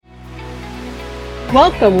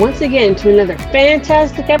Welcome once again to another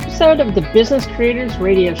fantastic episode of the Business Creators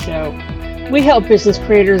Radio Show. We help business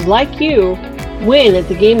creators like you win at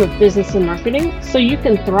the game of business and marketing so you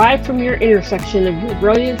can thrive from your intersection of your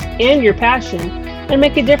brilliance and your passion and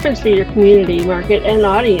make a difference for your community, market, and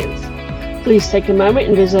audience. Please take a moment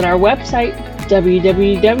and visit our website,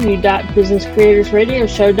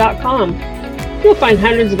 www.businesscreatorsradioshow.com. You'll find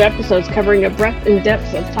hundreds of episodes covering a breadth and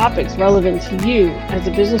depth of topics relevant to you as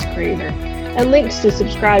a business creator, and links to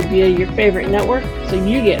subscribe via your favorite network so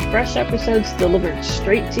you get fresh episodes delivered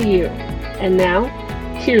straight to you. And now,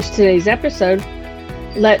 here's today's episode.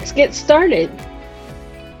 Let's get started.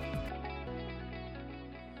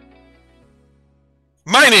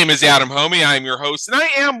 My name is Adam Homey. I'm your host, and I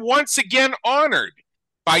am once again honored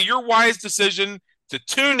by your wise decision to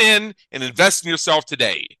tune in and invest in yourself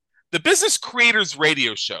today. The Business Creators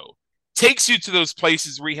Radio Show takes you to those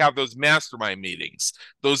places where you have those mastermind meetings,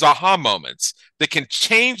 those aha moments that can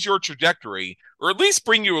change your trajectory or at least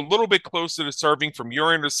bring you a little bit closer to serving from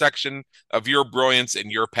your intersection of your brilliance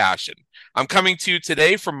and your passion. I'm coming to you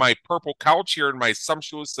today from my purple couch here in my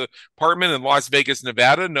sumptuous apartment in Las Vegas,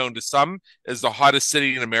 Nevada, known to some as the hottest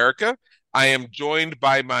city in America. I am joined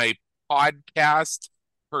by my podcast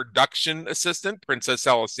production assistant, Princess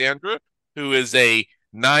Alessandra, who is a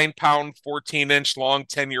 9-pound, 14-inch long,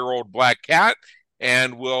 10-year-old black cat,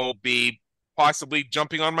 and will be possibly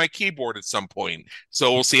jumping on my keyboard at some point.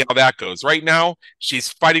 So we'll see how that goes. Right now, she's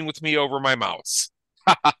fighting with me over my mouse.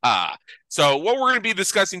 So what we're going to be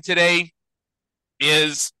discussing today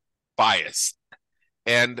is bias,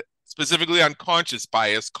 and specifically unconscious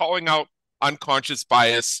bias, calling out unconscious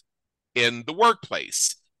bias in the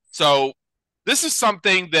workplace. So this is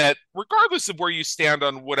something that, regardless of where you stand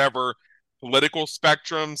on whatever political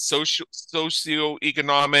spectrum,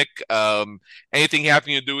 socioeconomic, anything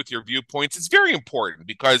having to do with your viewpoints, it's very important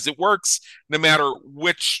because it works no matter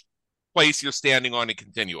which place you're standing on a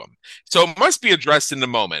continuum. So it must be addressed in the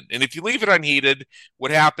moment. And if you leave it unheeded, what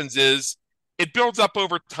happens is it builds up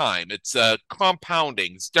over time. It's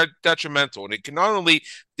compounding, it's detrimental, and it can not only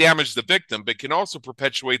damage the victim, but can also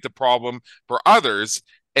perpetuate the problem for others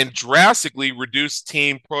and drastically reduce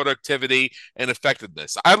team productivity and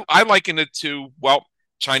effectiveness. I liken it to, well,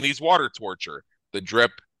 Chinese water torture. The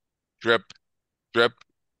drip, drip, drip.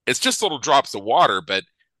 It's just little drops of water, but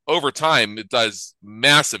over time, it does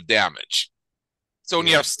massive damage. So when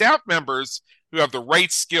you have staff members who have the right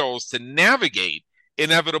skills to navigate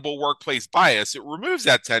inevitable workplace bias, it removes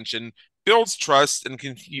that tension, builds trust and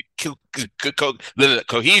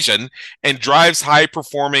cohesion, and drives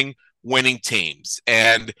high-performing winning teams.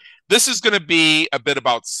 And this is going to be a bit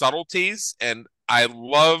about subtleties, and I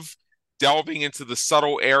love delving into the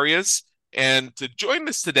subtle areas. And to join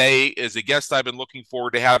us today is a guest I've been looking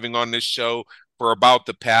forward to having on this show for about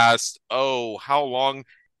the past, how long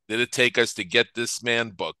did it take us to get this man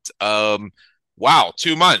booked? 2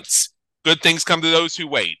 months. Good things come to those who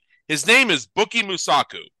wait. His name is Buki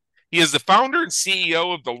Mosaku. He is the founder and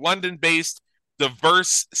CEO of the London-based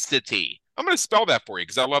Diverse City. I'm going to spell that for you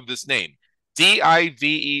because I love this name.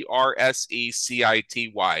 Diversecity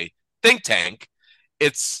think tank,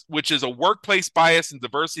 which is a workplace bias and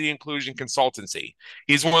diversity inclusion consultancy.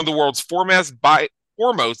 He's one of the world's foremost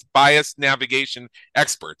bias navigation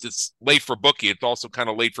experts. It's late for Buki. It's also kind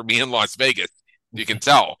of late for me in Las Vegas, you can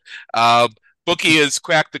tell. Buki has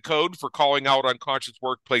cracked the code for calling out unconscious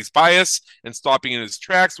workplace bias and stopping in his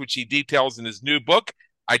tracks, which he details in his new book,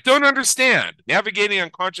 I Don't Understand, Navigating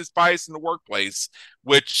Unconscious Bias in the Workplace,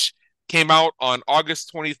 which came out on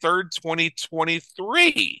August 23rd,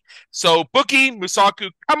 2023. So, Buki, Mosaku,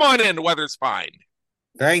 come on in. The weather's fine.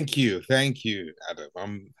 Thank you, Adam.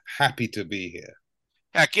 I'm happy to be here.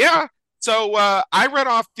 Heck yeah. So, I read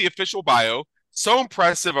off the official bio. So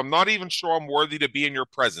impressive. I'm not even sure I'm worthy to be in your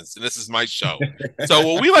presence, and this is my show. So,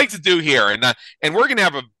 what we like to do here, and we're going to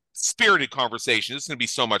have a spirited conversation. This is going to be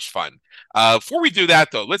so much fun. Before we do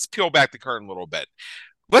that, though, let's peel back the curtain a little bit.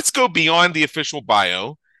 Let's go beyond the official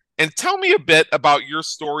bio and tell me a bit about your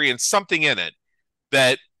story and something in it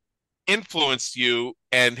that influenced you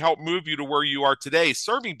and helped move you to where you are today,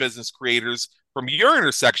 serving business creators from your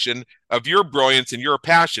intersection of your brilliance and your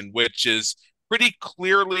passion, which is pretty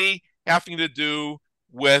clearly having to do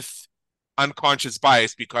with unconscious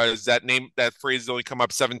bias, because that phrase has only come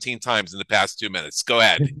up 17 times in the past 2 minutes. Go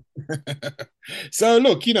ahead. So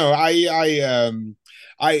look, I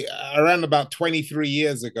around about 23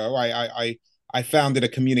 years ago, I founded a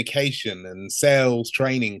communication and sales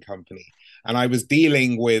training company, and I was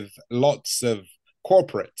dealing with lots of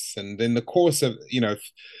corporates. And in the course of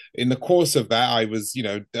that, I was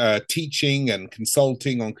teaching and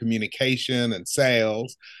consulting on communication and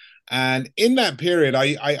sales. And in that period,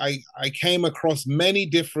 I came across many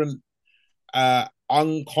different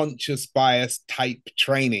unconscious bias type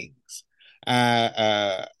trainings,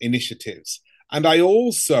 initiatives. And I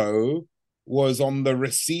also was on the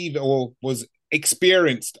receive or was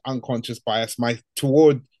experienced unconscious bias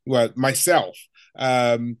toward myself,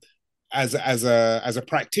 um, as a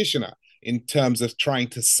practitioner in terms of trying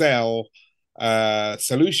to sell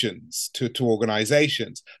solutions to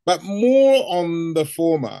organizations, but more on the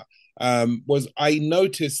former. Was I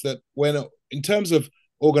noticed that when in terms of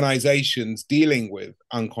organizations dealing with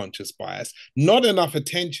unconscious bias, not enough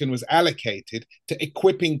attention was allocated to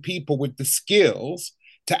equipping people with the skills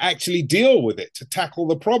to actually deal with it, to tackle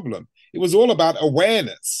the problem. It was all about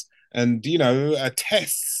awareness and,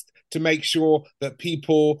 tests to make sure that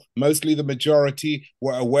people, mostly the majority,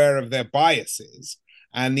 were aware of their biases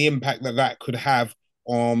and the impact that that could have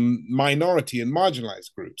on minority and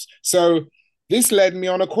marginalized groups. So this led me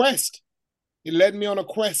on a quest. It led me on a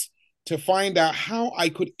quest to find out how I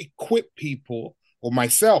could equip people, or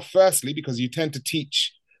myself firstly, because you tend to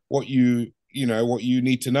teach what what you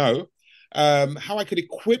need to know, how I could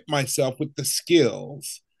equip myself with the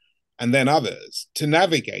skills and then others to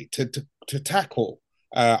navigate, to tackle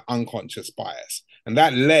unconscious bias. And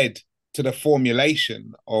that led to the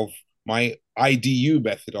formulation of my IDU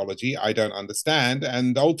methodology, I Don't Understand,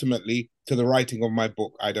 and ultimately to the writing of my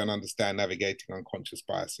book, I Don't Understand Navigating Unconscious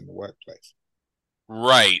Bias in the Workplace.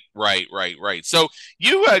 Right. So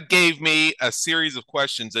you gave me a series of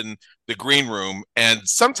questions in the green room, and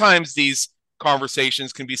sometimes these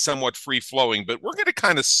conversations can be somewhat free flowing, but we're going to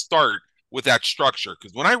kind of start with that structure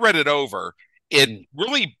because when I read it over, it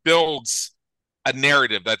really builds a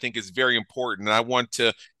narrative that I think is very important, and I want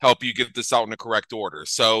to help you get this out in the correct order.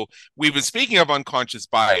 So we've been speaking of unconscious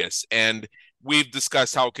bias, and we've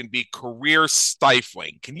discussed how it can be career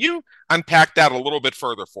stifling. Can you unpack that a little bit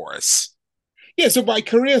further for us? Yeah, so by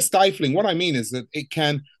career stifling, what I mean is that it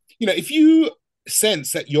can, if you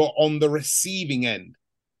sense that you're on the receiving end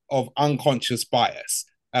of unconscious bias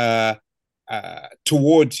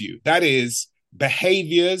towards you, that is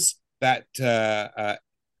behaviors that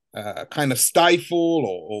kind of stifle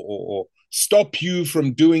or stop you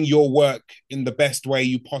from doing your work in the best way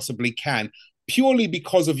you possibly can, purely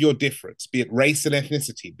because of your difference, be it race and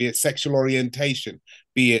ethnicity, be it sexual orientation,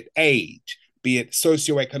 be it age, be it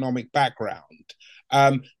socioeconomic background,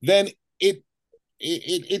 then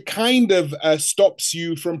it kind of stops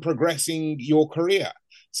you from progressing your career.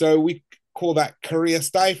 So we call that career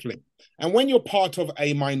stifling. And when you're part of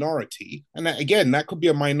a minority, and that could be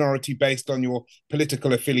a minority based on your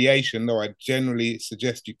political affiliation, though I generally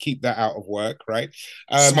suggest you keep that out of work, right?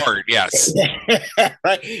 Smart, yes.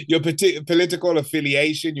 Right? Your political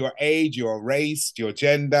affiliation, your age, your race, your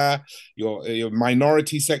gender, your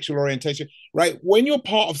minority sexual orientation, right? When you're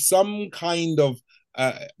part of some kind of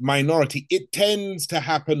minority, it tends to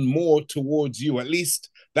happen more towards you. At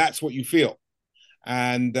least that's what you feel.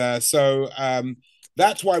 And so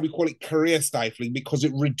that's why we call it career stifling, because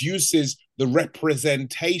it reduces the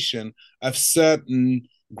representation of certain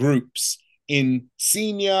groups in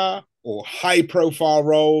senior or high profile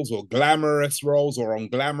roles or glamorous roles or on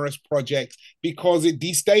glamorous projects, because it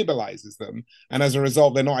destabilizes them. And as a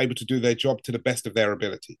result, they're not able to do their job to the best of their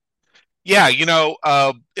ability. Yeah,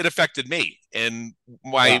 it affected me in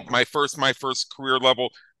my first career level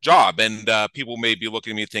job, and people may be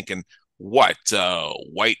looking at me thinking, "What?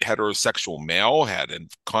 White heterosexual male had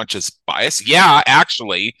unconscious bias?" Yeah,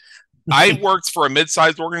 actually, I worked for a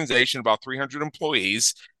mid-sized organization, about 300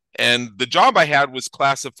 employees, and the job I had was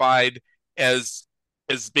classified as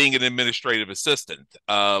being an administrative assistant.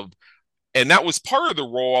 And that was part of the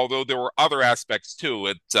role, although there were other aspects too.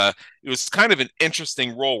 It was kind of an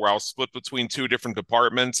interesting role where I was split between two different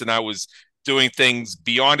departments, and I was doing things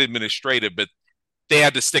beyond administrative, but they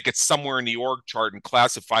had to stick it somewhere in the org chart and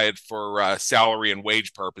classify it for salary and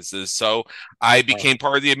wage purposes. So I became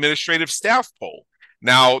part of the administrative staff pool.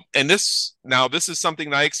 This is something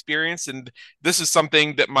that I experienced, and this is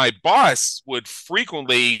something that my boss would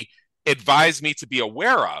frequently advise me to be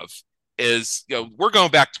aware of. Is we're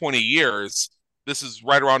going back 20 years. This is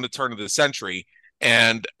right around the turn of the century,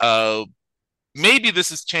 and maybe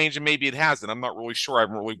this has changed and maybe it hasn't. I'm not really sure. I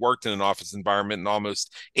haven't really worked in an office environment in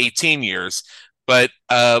almost 18 years, but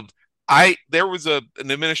there was an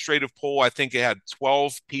administrative pool. I think it had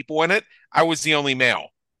 12 people in it. I was the only male,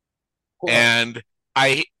 Wow. and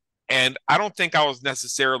I don't think I was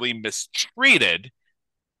necessarily mistreated,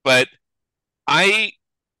 but I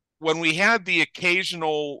when we had the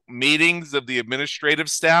occasional meetings of the administrative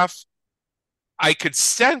staff, I could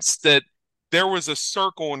sense that there was a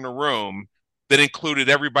circle in the room that included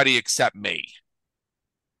everybody except me.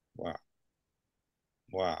 Wow.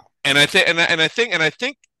 Wow. And I think and I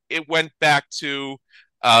think it went back to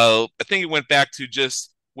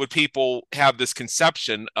just what people have this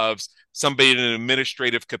conception of somebody in an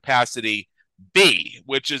administrative capacity be,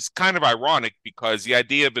 which is kind of ironic because the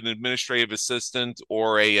idea of an administrative assistant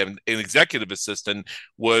or an executive assistant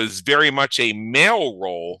was very much a male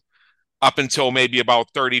role up until maybe about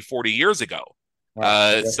 30, 40 years ago.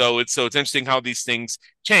 Wow. So it's interesting how these things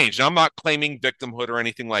change. And I'm not claiming victimhood or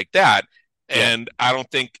anything like that. Yeah. And I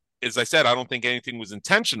don't think, as I said, I don't think anything was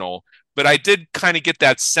intentional, but I did kind of get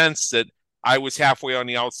that sense that I was halfway on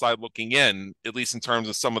the outside looking in, at least in terms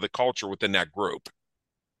of some of the culture within that group.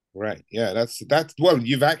 Right. Yeah. That's well,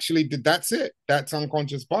 you've actually did. That's it. That's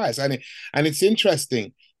unconscious bias, and it's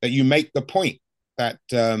interesting that you make the point that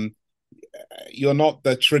you're not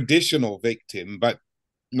the traditional victim, but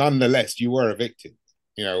nonetheless you were a victim,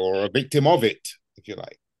 or a victim of it, if you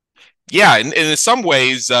like. Yeah, and in some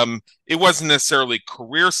ways, it wasn't necessarily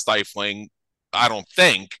career stifling, I don't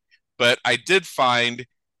think, but I did find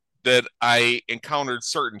that I encountered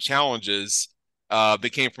certain challenges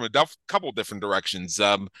that came from a couple of different directions.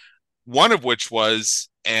 One of which was,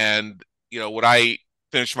 and when I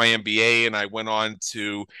finished my MBA and I went on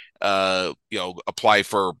to, apply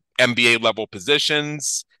for MBA level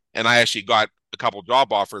positions, and I actually got a couple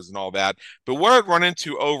job offers and all that. But what I'd run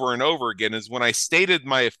into over and over again is when I stated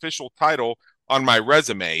my official title on my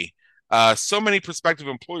resume, so many prospective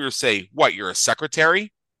employers say, "What? You're a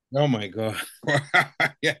secretary?" Oh my God.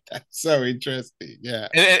 Yeah, that's so interesting. Yeah.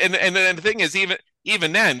 And the thing is,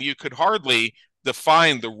 even then, you could hardly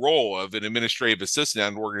define the role of an administrative assistant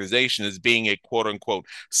at an organization as being a quote unquote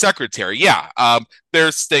secretary. Yeah,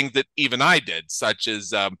 there's things that even I did, such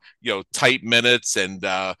as type minutes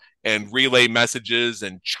and relay messages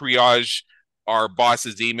and triage our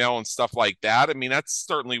boss's email and stuff like that. I mean, that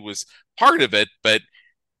certainly was part of it, but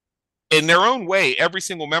in their own way, every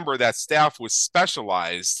single member of that staff was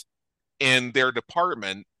specialized in their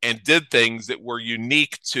department and did things that were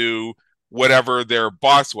unique to whatever their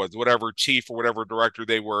boss was, whatever chief or whatever director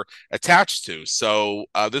they were attached to. So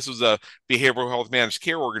this was a behavioral health managed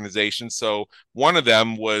care organization. So one of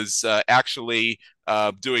them was actually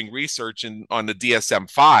doing research on the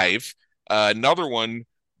DSM-5. Another one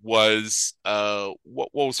was what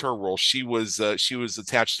was her role? She was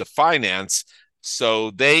attached to finance. So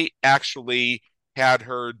they actually had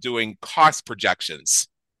her doing cost projections.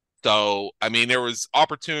 So, I mean, there was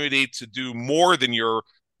opportunity to do more than your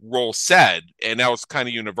role said, and that was kind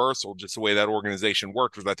of universal, just the way that organization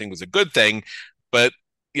worked, which I think was a good thing. But,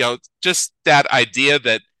 just that idea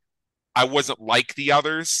that I wasn't like the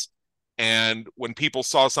others, and when people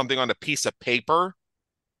saw something on a piece of paper,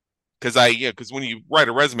 because when you write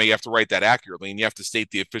a resume, you have to write that accurately and you have to state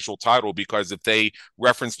the official title because if they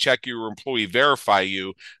reference check you or employee verify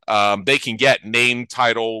you, they can get name,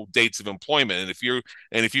 title, dates of employment.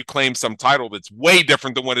 And if you claim some title that's way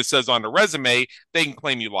different than what it says on the resume, they can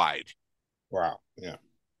claim you lied. Wow. Yeah.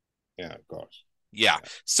 Yeah. Of course. Yeah.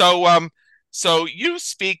 So you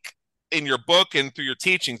speak in your book and through your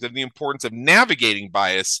teachings of the importance of navigating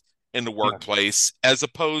bias in the workplace as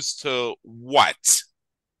opposed to what?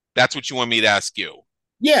 That's what you want me to ask you.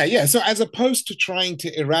 Yeah. So as opposed to trying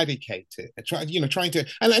to eradicate it, trying to,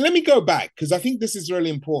 and let me go back because I think this is really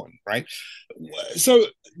important, right? So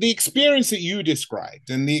the experience that you described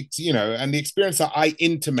and the experience that I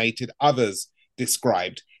intimated others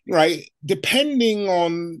described, right? Depending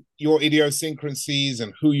on your idiosyncrasies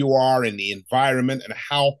and who you are in the environment and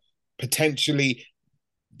how potentially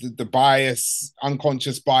the bias,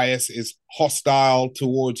 unconscious bias is hostile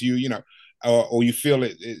towards you, or you feel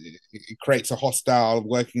it creates a hostile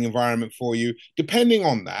working environment for you. Depending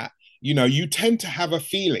on that, you tend to have a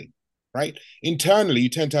feeling, right? Internally, you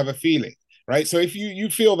tend to have a feeling, right? So if you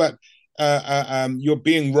feel that you're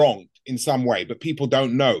being wronged in some way, but people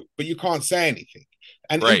don't know, but you can't say anything,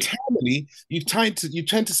 and right. Internally, you tend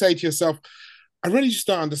to say to yourself, I really just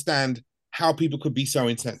don't understand how people could be so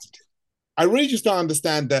insensitive. I really just don't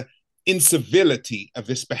understand the incivility of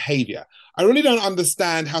this behavior. I really don't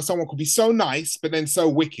understand how someone could be so nice, but then so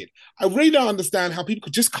wicked. I really don't understand how people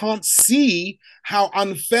just can't see how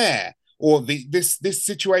unfair or this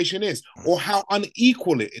situation is, or how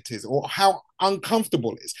unequal it is, or how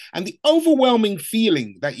uncomfortable it is. And the overwhelming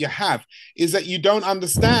feeling that you have is that you don't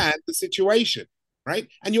understand the situation, right?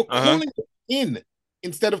 And you're calling it in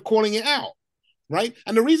instead of calling it out. Right.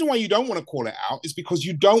 And the reason why you don't want to call it out is because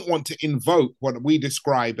you don't want to invoke what we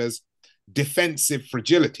describe as defensive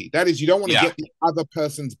fragility. That is, you don't want to get the other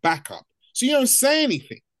person's back up. So you don't say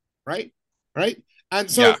anything. Right.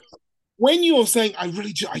 And so when you're saying, I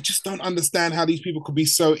just don't understand how these people could be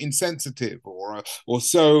so insensitive or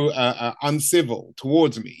so uncivil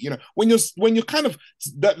towards me. When you're kind of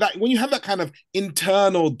when you have that kind of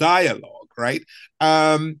internal dialogue, right?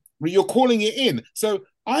 You're calling it in. So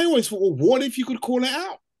I always thought, well, what if you could call it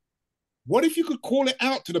out? What if you could call it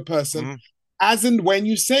out to the person as and when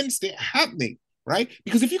you sensed it happening, right?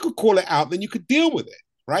 Because if you could call it out, then you could deal with it,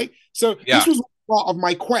 right? So this was part of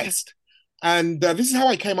my quest. And this is how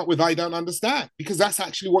I came up with I don't understand, because that's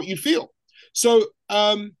actually what you feel. So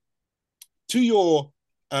to your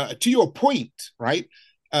point, right?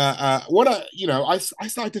 I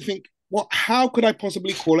started to think, well, how could I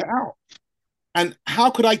possibly call it out? And how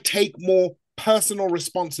could I take more personal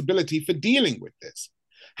responsibility for dealing with this?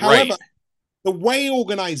 However, the way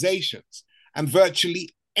organizations and virtually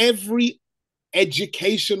every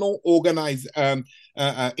educational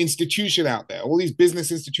institution out there, all these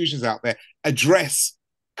business institutions out there, address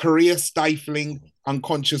career stifling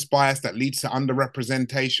unconscious bias that leads to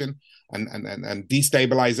underrepresentation and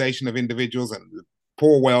destabilization of individuals and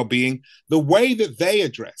poor well-being. The way that they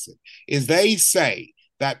address it is they say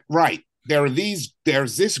that, right,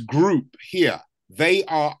 there's this group here. They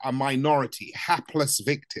are a minority, hapless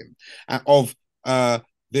victim of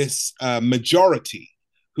this majority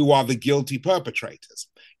who are the guilty perpetrators.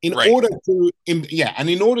 In order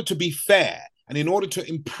to be fair, and in order to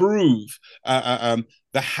improve the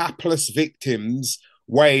hapless victims'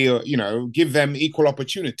 way, give them equal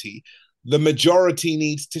opportunity, the majority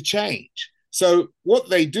needs to change. So what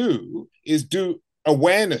they do is do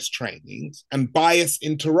awareness trainings and bias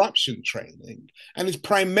interruption training, and it's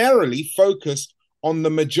primarily focused on the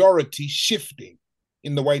majority shifting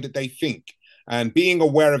in the way that they think and being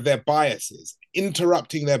aware of their biases,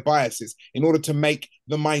 interrupting their biases in order to make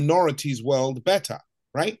the minority's world better,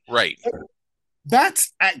 right? Right.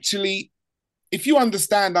 That's actually, if you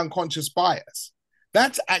understand unconscious bias,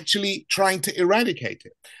 that's actually trying to eradicate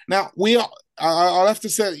it. Now, I'll have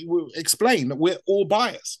to explain that we're all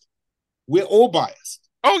biased. We're all biased.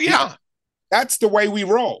 Oh, yeah. That's the way we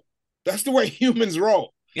roll. That's the way humans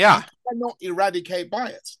roll. Yeah. You cannot eradicate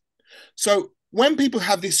bias. So when people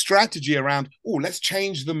have this strategy around, let's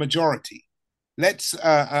change the majority, let's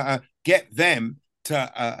get them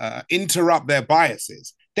to interrupt their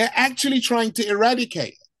biases, they're actually trying to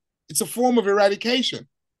eradicate it. It's a form of eradication.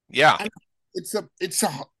 Yeah. And it's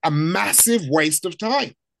a massive waste of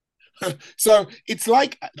time. So it's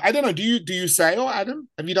like, I don't know, do you sail, Adam?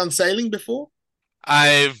 Have you done sailing before?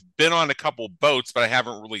 I've been on a couple boats, but I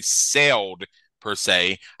haven't really sailed per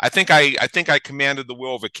se. I think I commanded the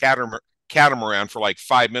wheel of a catamaran for like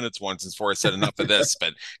 5 minutes once before I said enough of this,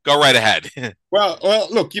 but go right ahead. Well,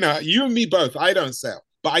 look, you and me both, I don't sail,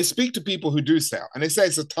 but I speak to people who do sail, and they say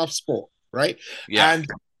it's a tough sport, right? Yeah. And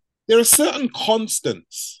there are certain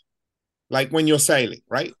constants, like when you're sailing,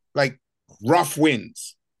 right? Like rough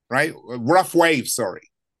winds, right? Rough waves, sorry.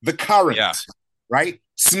 The current, right?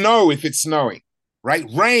 Snow if it's snowing, right?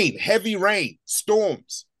 Rain, heavy rain,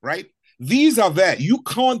 storms, right? These are there. You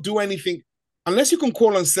can't do anything unless you can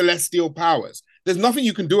call on celestial powers. There's nothing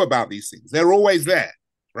you can do about these things. They're always there,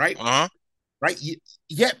 right? Right?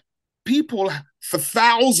 Yet people for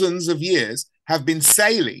thousands of years have been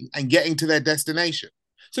sailing and getting to their destination.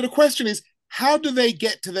 So the question is, how do they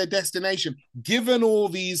get to their destination, given all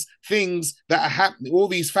these things that are happening, all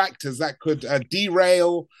these factors that could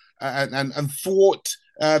derail and thwart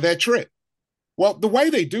their trip? Well, the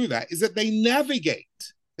way they do that is that they navigate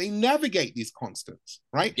these constants,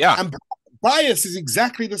 right? Yeah. And bias is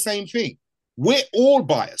exactly the same thing. We're all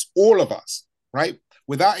biased, all of us, right?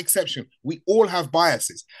 Without exception, we all have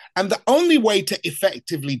biases. And the only way to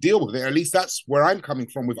effectively deal with it, or at least that's where I'm coming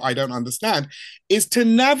from with I don't understand, is to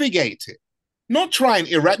navigate it. Not try and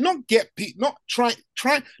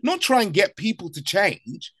try and get people to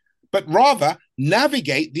change, but rather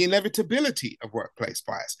navigate the inevitability of workplace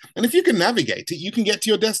bias. And if you can navigate it, you can get to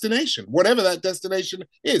your destination, whatever that destination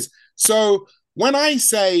is. So when I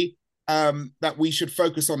say that we should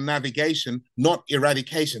focus on navigation, not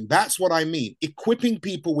eradication, that's what I mean. Equipping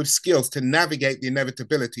people with skills to navigate the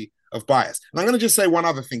inevitability of bias. And I'm going to just say one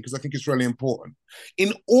other thing, because I think it's really important.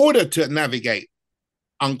 In order to navigate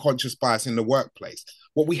unconscious bias in the workplace,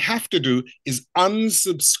 what we have to do is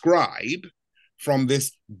unsubscribe from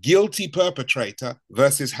this guilty perpetrator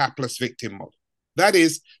versus hapless victim model. That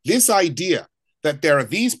is, this idea that there are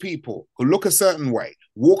these people who look a certain way,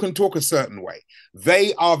 walk and talk a certain way.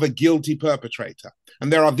 They are the guilty perpetrator.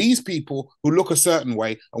 And there are these people who look a certain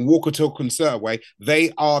way and walk or talk in a certain way.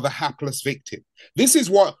 They are the hapless victim. This is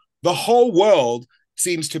what the whole world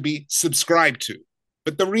seems to be subscribed to.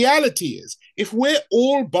 But the reality is, if we're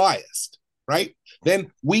all biased, right?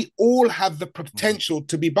 Then we all have the potential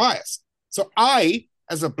to be biased. So I,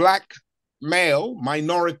 as a black male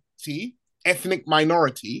minority, ethnic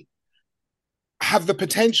minority, have the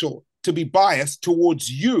potential to be biased towards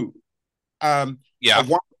you, a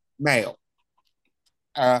white male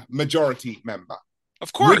majority member.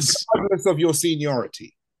 Of course. Regardless of your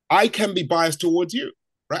seniority, I can be biased towards you,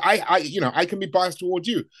 right? I can be biased towards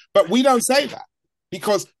you, but we don't say that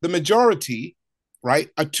because the majority, right,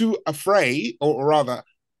 are too afraid, or rather,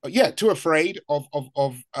 too afraid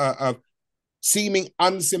of seeming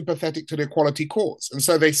unsympathetic to the equality cause. And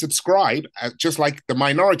so they subscribe, just like the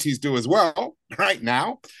minorities do as well, right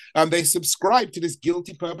now, they subscribe to this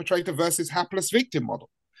guilty perpetrator versus hapless victim model.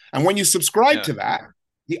 And when you subscribe to that,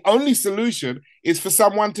 the only solution is for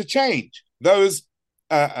someone to change. Those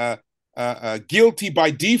guilty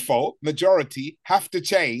by default majority have to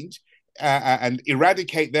change and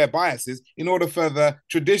eradicate their biases in order for the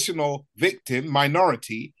traditional victim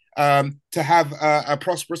minority to have a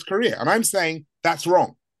prosperous career. And I'm saying that's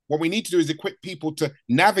wrong. What we need to do is equip people to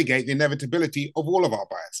navigate the inevitability of all of our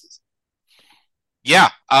biases. Yeah.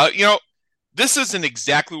 This isn't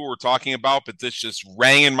exactly what we're talking about, but this just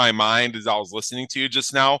rang in my mind as I was listening to you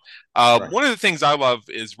just now. Right. One of the things I love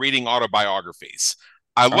is reading autobiographies.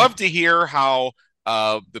 I love to hear how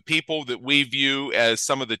the people that we view as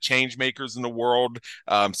some of the change makers in the world,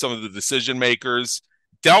 some of the decision makers,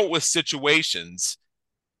 dealt with situations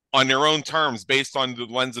on their own terms based on the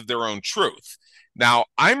lens of their own truth. Now,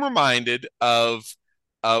 I'm reminded of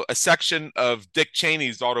a section of Dick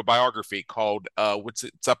Cheney's autobiography called,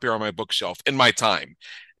 it's up here on my bookshelf, In My Time.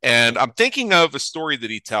 And I'm thinking of a story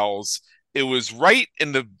that he tells. It was right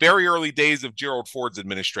in the very early days of Gerald Ford's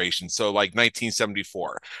administration, so like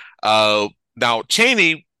 1974. Now,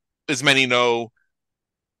 Cheney, as many know,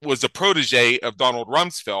 was a protege of Donald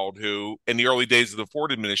Rumsfeld, who in the early days of the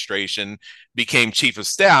Ford administration became chief of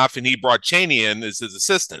staff, and he brought Cheney in as his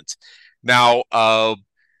assistant. Now,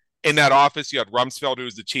 in that office, you had Rumsfeld, who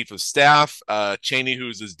was the chief of staff, Cheney, who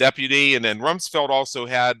was his deputy, and then Rumsfeld also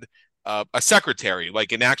had a secretary,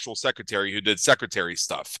 like an actual secretary who did secretary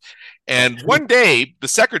stuff. And one day, the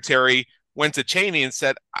secretary went to Cheney and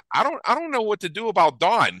said, I don't know what to do about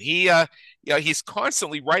Don. He's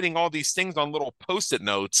constantly writing all these things on little Post-it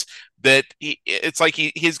notes that it's like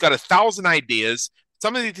he's got 1,000 ideas.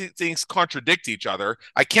 Some of these things contradict each other.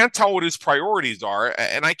 I can't tell what his priorities are,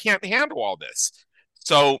 and I can't handle all this.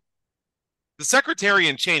 So the secretary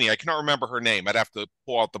in Cheney, I cannot remember her name. I'd have to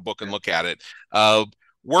pull out the book and look at it.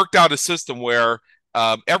 Worked out a system where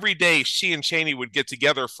every day she and Cheney would get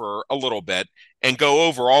together for a little bit and go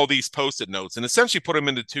over all these Post-it notes and essentially put them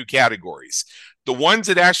into two categories. The ones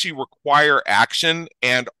that actually require action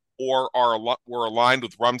and or were aligned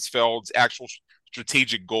with Rumsfeld's actual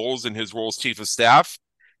strategic goals in his role as chief of staff,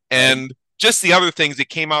 and just the other things that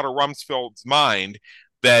came out of Rumsfeld's mind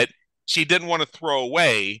that she didn't want to throw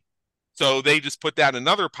away. So they just put that in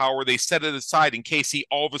another power. They set it aside in case he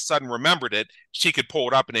all of a sudden remembered it. She could pull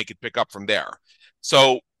it up and they could pick up from there.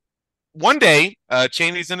 So one day,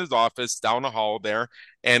 Cheney's in his office down the hall there,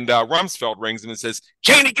 and Rumsfeld rings him and says,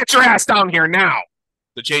 "Cheney, get your ass down here now."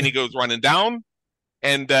 So Cheney goes running down,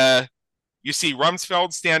 and you see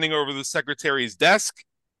Rumsfeld standing over the secretary's desk,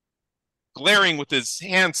 glaring with his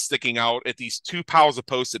hands sticking out at these two piles of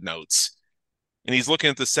Post-it notes. And he's looking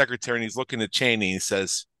at the secretary and he's looking at Cheney and he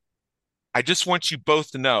says, "I just want you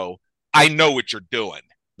both to know, I know what you're doing.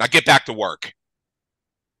 Now get back to work."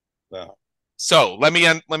 Wow. So let me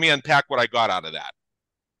unpack what I got out of that.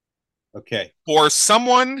 Okay. For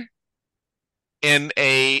someone on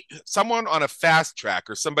a fast track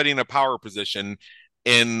or somebody in a power position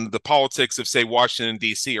in the politics of, say, Washington,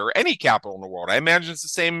 D.C. or any capital in the world, I imagine it's the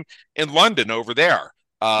same in London over there.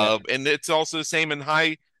 And it's also the same in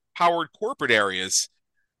high-powered corporate areas.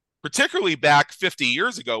 Particularly back 50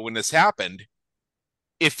 years ago when this happened,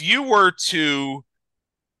 if you were to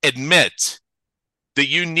admit that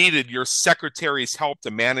you needed your secretary's help to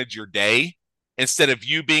manage your day instead of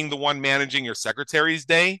you being the one managing your secretary's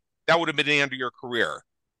day, that would have been the end of your career.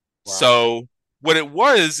 Wow. So what it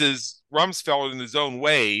was is Rumsfeld in his own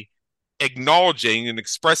way acknowledging and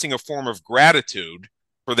expressing a form of gratitude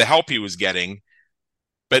for the help he was getting,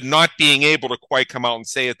 but not being able to quite come out and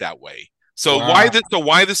say it that way. So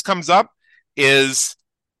why this comes up is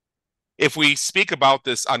if we speak about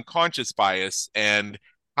this unconscious bias and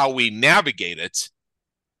how we navigate it,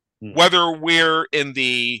 whether we're in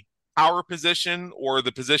the power position or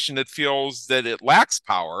the position that feels that it lacks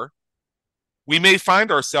power, we may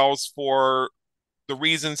find ourselves, for the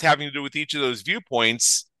reasons having to do with each of those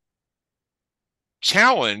viewpoints,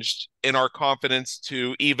 challenged in our confidence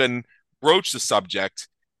to even broach the subject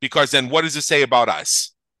Because then what does it say about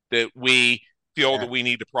us that we feel Yeah. that we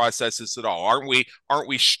need to process this at all? Aren't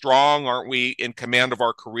we strong? Aren't we in command of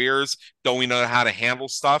our careers? Don't we know how to handle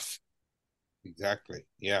stuff? Exactly.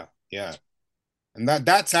 Yeah. Yeah. And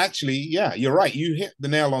that's actually, yeah, you're right. You hit the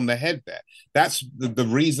nail on the head there. That's the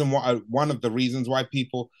reason why, one of the reasons why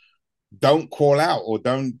people don't call out or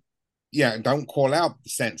don't call out the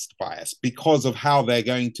sensed bias, because of how they're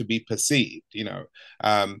going to be perceived.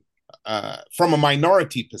 Um, from a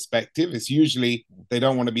minority perspective, it's usually they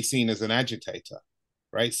don't want to be seen as an agitator,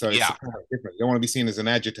 right? So it's Yeah, kind of different. They don't want to be seen as an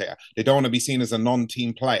agitator. They don't want to be seen as a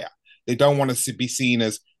non-team player. They don't want to be seen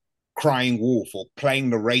as crying wolf, or playing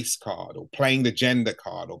the race card, or playing the gender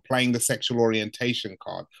card, or playing the sexual orientation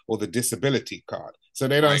card, or the disability card. So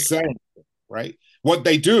they don't right, say anything, right? What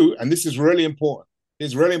they do, and this is really important,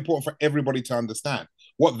 is really important for everybody to understand.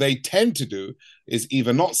 What they tend to do is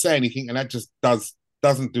either not say anything, and that just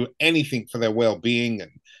doesn't do anything for their well-being,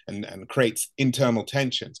 and creates internal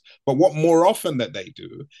tensions. But what more often that they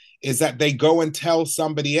do is that they go and tell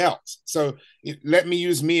somebody else. So let me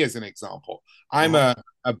use me as an example. I'm a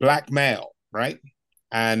black male, right?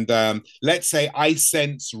 And let's say I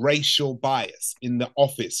sense racial bias in the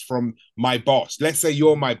office from my boss. Let's say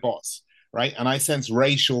you're my boss, right? And I sense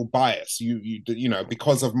racial bias. You know,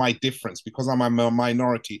 because of my difference, because I'm a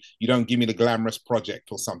minority, you don't give me the glamorous project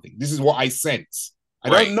or something. This is what I sense. I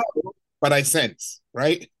right. don't know, but I sense,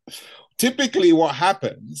 right? Typically, what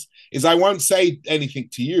happens is I won't say anything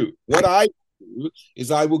to you. What I do is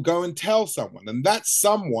I will go and tell someone, and that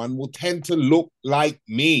someone will tend to look like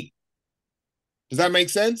me. Does that make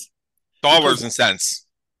sense? Dollars Because and cents.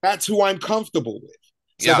 that's who I'm comfortable with.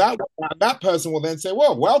 So Yeah, that person will then say,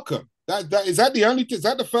 "Well, welcome. That is that the only is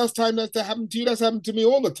that the first time that happened to you? That's happened to me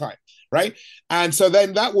all the time, right?" And so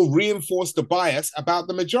then that will reinforce the bias about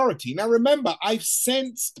the majority. Now remember, I've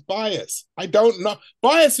sensed bias. I don't know.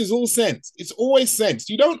 Bias is all sense. It's always sensed.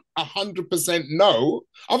 You don't 100% know.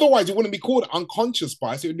 Otherwise, it wouldn't be called unconscious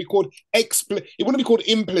bias. It would be called explicit. It wouldn't be called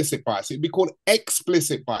implicit bias. It'd be called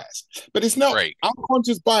explicit bias. But it's not. right.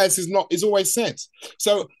 Unconscious bias is always sense.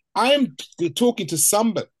 So I am talking to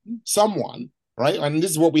someone, right? And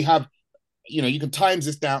this is what we have. You can times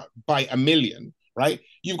this down by a million, right?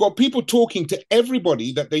 You've got people talking to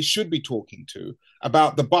everybody that they should be talking to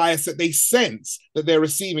about the bias that they sense that they're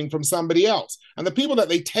receiving from somebody else. And the people that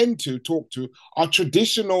they tend to talk to are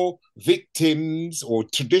traditional victims or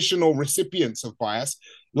traditional recipients of bias,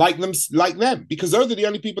 like them, because those are the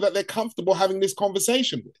only people that they're comfortable having this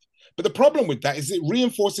conversation with. But the problem with that is it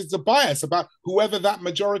reinforces the bias about whoever that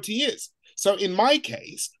majority is. So in my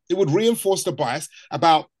case, it would reinforce the bias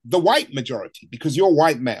about the white majority because you're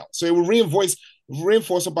white male. So it would reinforce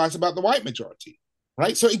a bias about the white majority,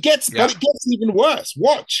 right? So but it gets even worse.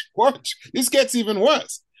 Watch. This gets even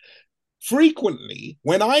worse. Frequently,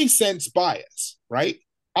 when I sense bias, right,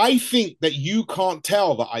 I think that you can't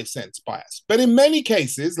tell that I sense bias. But in many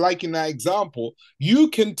cases, like in that example, you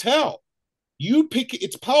can tell.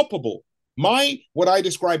 It's palpable. What I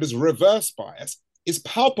describe as reverse bias is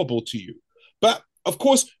palpable to you. But of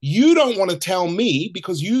course, you don't want to tell me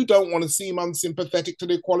because you don't want to seem unsympathetic to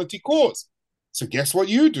the equality cause. So guess what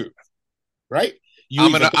you do, right?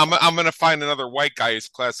 I'm gonna find another white guy who's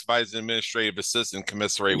classified as an administrative assistant,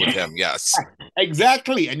 commiserate with him. Yes,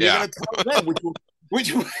 exactly, and you're going to tell them,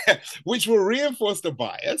 which will reinforce the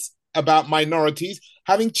bias about minorities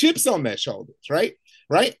having chips on their shoulders, right?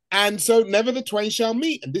 Right, and so never the twain shall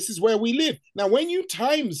meet, and this is where we live. Now, when you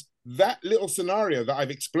times that little scenario that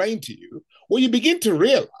I've explained to you, what you begin to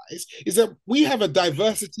realize is that we have a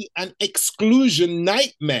diversity and exclusion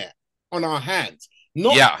nightmare on our hands.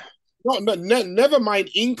 Never mind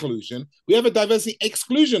inclusion. We have a diversity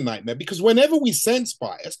exclusion nightmare because whenever we sense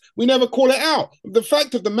bias, we never call it out. The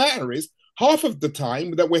fact of the matter is, half of the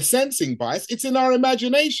time that we're sensing bias, it's in our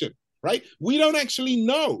imagination, right? We don't actually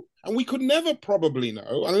know. And we could never probably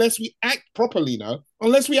know unless we act properly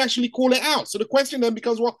unless we actually call it out. So the question then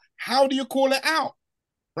becomes, well, how do you call it out,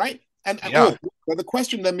 right? Well, the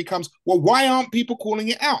question then becomes, well, why aren't people calling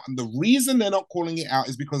it out? And the reason they're not calling it out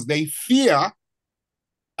is because they fear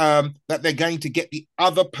that they're going to get the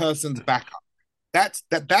other person's backup. That's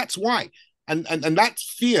why. And that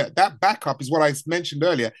fear, that backup is what I mentioned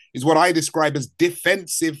earlier, is what I describe as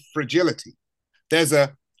defensive fragility. There's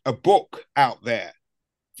a book out there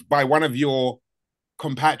by one of your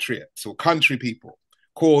compatriots or country people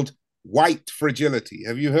called White Fragility.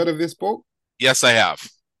 Have you heard of this book? Yes, I have.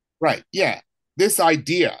 Right. Yeah. This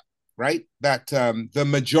idea, right, that the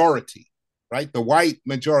majority, right, the white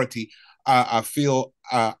majority feel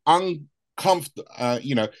uncomfortable,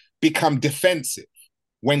 become defensive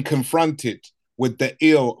when confronted with the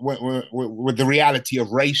with the reality of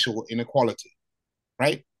racial inequality,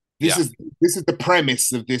 right? This Yeah. is the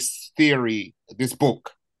premise of this theory, this book,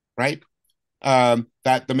 right?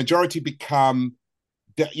 That the majority become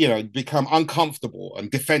uncomfortable and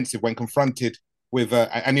defensive when confronted with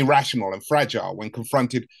and irrational and fragile when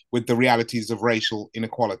confronted with the realities of racial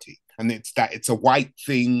inequality, and it's a white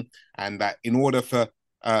thing, and that in order for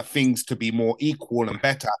things to be more equal and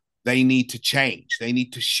better, they need to change, they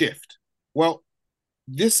need to shift. Well,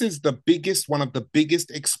 this is one of the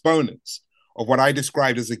biggest exponents of what I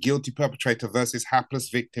described as a guilty perpetrator versus hapless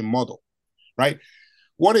victim model, right?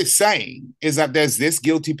 What it's saying is that there's this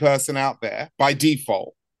guilty person out there by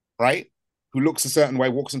default, right? Who looks a certain way,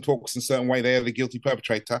 walks and talks in a certain way, they are the guilty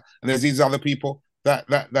perpetrator. And there's these other people that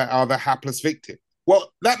are the hapless victim.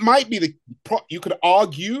 Well, that might be you could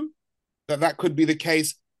argue that could be the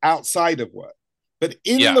case outside of work. But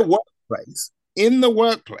in the workplace,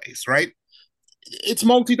 right? It's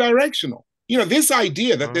multi-directional. This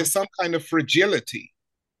idea that there's some kind of fragility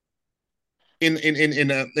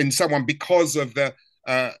in someone because of the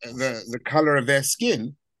color of their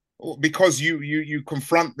skin, because you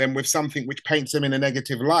confront them with something which paints them in a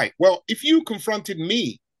negative light. Well, if you confronted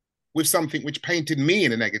me with something which painted me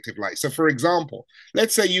in a negative light, so for example,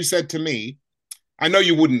 let's say you said to me, I know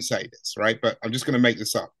you wouldn't say this, right? But I'm just going to make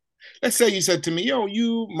this up. Let's say you said to me, "Oh,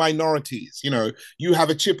 you minorities, you have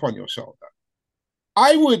a chip on your shoulder."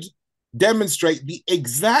 I would demonstrate the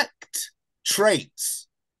exact traits,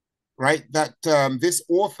 right, that this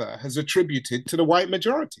author has attributed to the white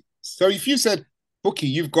majority. So if you said, Buki,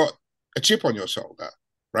 you've got a chip on your shoulder,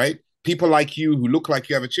 right? People like you who look like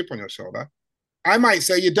you have a chip on your shoulder, I might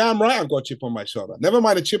say, you're damn right I've got a chip on my shoulder. Never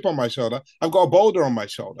mind a chip on my shoulder, I've got a boulder on my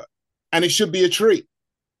shoulder, and it should be a tree.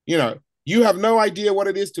 You have no idea what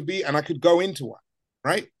it is to be, and I could go into one,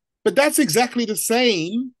 right? But that's exactly the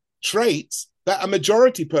same traits that a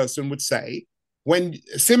majority person would say when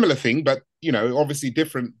a similar thing, but obviously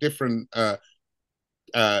different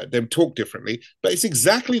them talk differently, but it's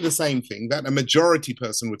exactly the same thing that a majority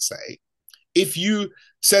person would say if you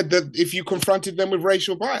confronted them with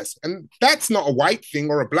racial bias. And that's not a white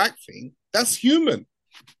thing or a black thing, that's human.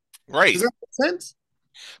 Right. Does that make sense?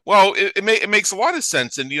 Well, it makes a lot of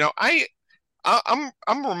sense. And I'm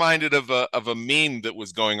reminded of a meme that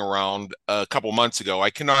was going around a couple months ago.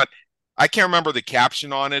 I can't remember the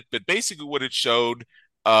caption on it, but basically what it showed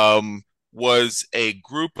was a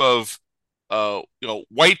group of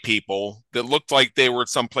white people that looked like they were at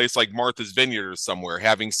some place like Martha's Vineyard or somewhere,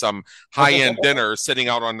 having some high-end dinner, sitting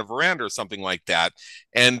out on the veranda or something like that.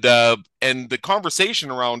 And the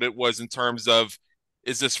conversation around it was in terms of,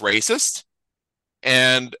 is this racist?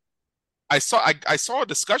 And I saw a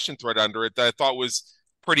discussion thread under it that I thought was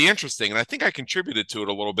pretty interesting, and I think I contributed to it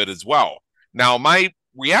a little bit as well. Now, my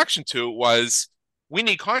reaction to it was, we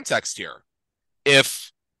need context here.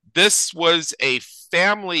 If this was a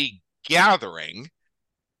family gathering,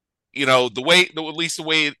 at least the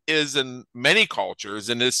way it is in many cultures,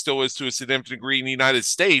 and it still is to a significant degree in the United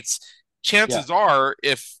States, chances are,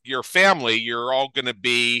 if you're family, you're all going to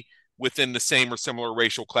be within the same or similar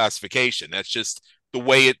racial classification. That's just the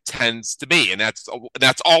way it tends to be, and that's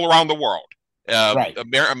all around the world. Right.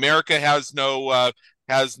 America has no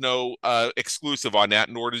exclusive on that,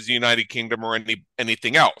 nor does the United Kingdom or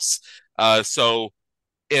anything else. So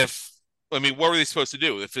what are they supposed to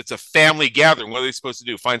do? If it's a family gathering, what are they supposed to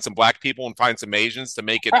do? Find some black people and find some Asians to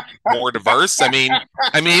make it more diverse? And the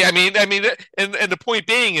point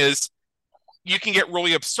being is, you can get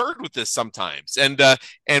really absurd with this sometimes. And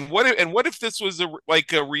what if this was a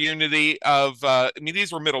reunion of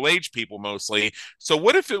these were middle-aged people mostly. So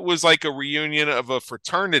what if it was like a reunion of a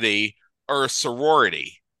fraternity or a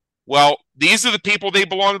sorority? Well, these are the people they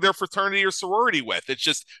belong to their fraternity or sorority with. It's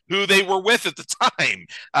just who they were with at the time.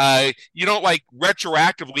 You don't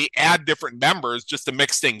retroactively add different members just to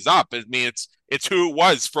mix things up. I mean, it's who it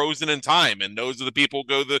was, frozen in time, and those are the people who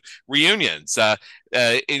go to the reunions.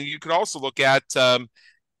 And you could also look at, and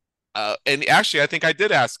actually, I think I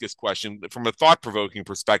did ask this question from a thought-provoking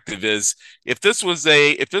perspective: is if this was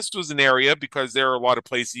an area, because there are a lot of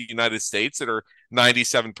places in the United States that are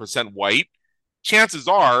 97% white, chances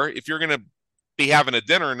are, if you're going to be having a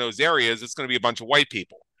dinner in those areas, it's going to be a bunch of white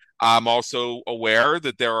people. I'm also aware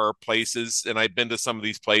that there are places, and I've been to some of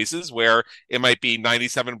these places, where it might be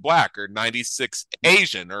 97 black or 96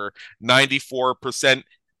 Asian or 94%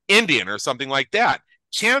 Indian or something like that.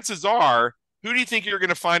 Chances are, who do you think you're going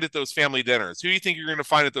to find at those family dinners? Who do you think you're going to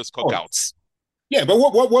find at those cookouts? Yeah, but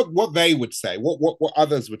what they would say, what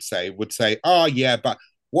others would say, oh yeah, but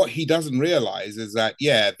what he doesn't realize is that,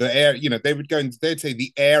 they'd say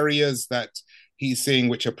the areas that he's seeing,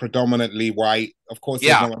 which are predominantly white. Of course, there's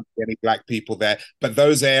Yeah. not going to be any black people there, but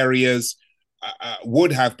those areas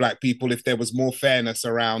would have black people if there was more fairness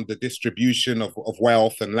around the distribution of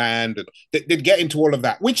wealth and land. And they'd get into all of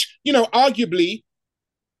that, which, arguably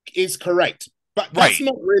is correct. But that's Right.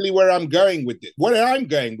 not really where I'm going with it. Where I'm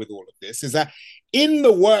going with all of this is that in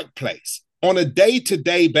the workplace, on a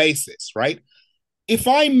day-to-day basis, right? If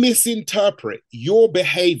I misinterpret your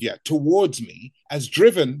behavior towards me as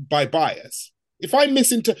driven by bias, if I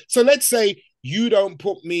so let's say you don't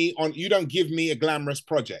give me a glamorous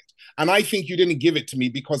project, and I think you didn't give it to me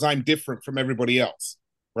because I'm different from everybody else,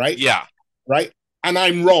 right? Yeah. Right? And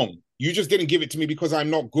I'm wrong. You just didn't give it to me because I'm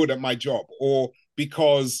not good at my job, or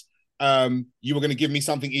because you were going to give me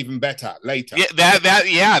something even better later.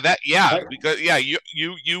 Yeah, Right? because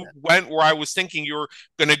you went where I was thinking you were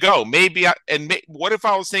going to go. What if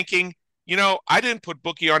I was thinking, I didn't put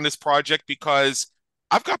Buki on this project because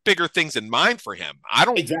I've got bigger things in mind for him.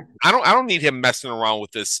 Exactly. I don't need him messing around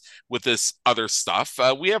with this other stuff.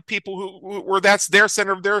 We have people where that's their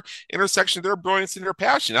center of their intersection, their brilliance and their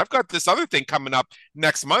passion. I've got this other thing coming up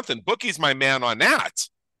next month, and Buki's my man on that.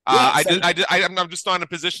 Yeah, I'm just not in a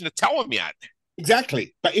position to tell him yet.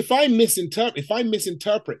 Exactly. But if I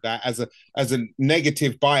misinterpret that as a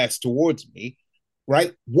negative bias towards me,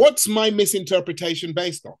 right? What's my misinterpretation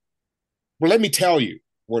based on? Well, let me tell you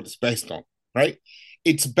what it's based on, right?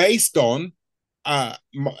 It's based on my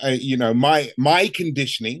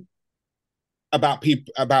conditioning about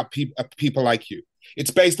people like you.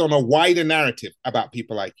 It's based on a wider narrative about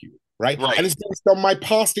people like you. Right? And it's based on my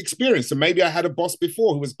past experience. So maybe I had a boss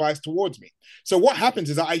before who was biased towards me. So what happens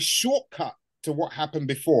is that I shortcut to what happened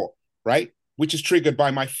before, right? Which is triggered by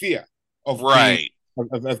my fear of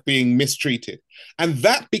being mistreated. And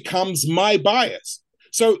that becomes my bias.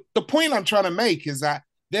 So the point I'm trying to make is that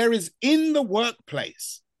there is in the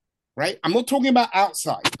workplace, right? I'm not talking about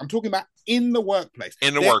outside. I'm talking about in the workplace.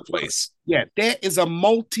 Yeah, there is a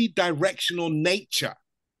multi-directional nature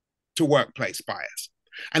to workplace bias.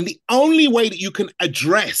 And the only way that you can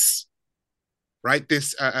address, right,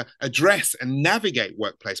 address and navigate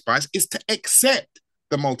workplace bias is to accept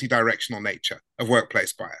the multi-directional nature of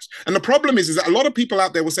workplace bias. And the problem is that a lot of people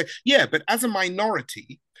out there will say, yeah, but as a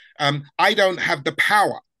minority, I don't have the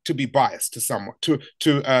power to be biased to someone,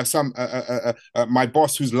 my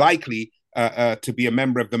boss who's likely to be a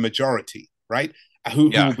member of the majority, right? Who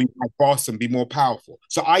will be my boss and be more powerful.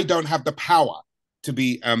 So I don't have the power to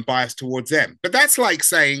be biased towards them. But that's like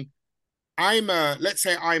saying, let's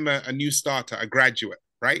say I'm a new starter, a graduate,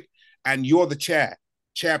 right? And you're the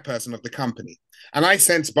chairperson of the company. And I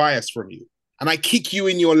sense bias from you. And I kick you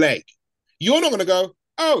in your leg. You're not going to go,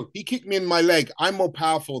 oh, he kicked me in my leg. I'm more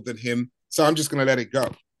powerful than him. So I'm just going to let it go.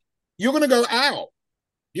 You're going to go, ow.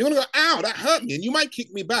 You're going to go, ow, that hurt me. And you might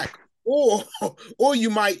kick me back. Or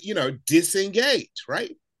you might, disengage,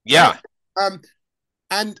 right? Yeah.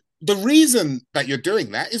 And the reason that you're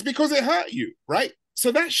doing that is because it hurt you, right?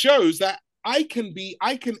 So that shows that I can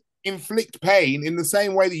inflict pain in the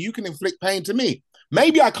same way that you can inflict pain to me.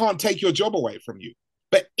 Maybe I can't take your job away from you,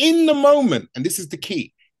 but in the moment, and this is the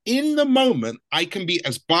key, in the moment, I can be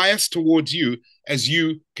as biased towards you as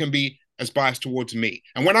you can be as biased towards me.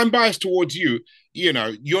 And when I'm biased towards you,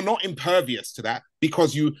 you're not impervious to that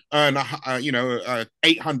because you earn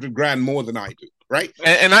 800 grand more than I do. Right.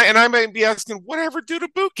 And I might be asking, whatever do to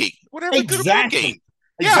Buki? Whatever do to Buki?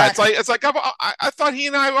 Yeah, it's like I thought he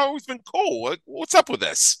and I have always been cool. Like, what's up with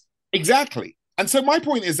this? Exactly. And so my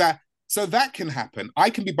point is that that can happen. I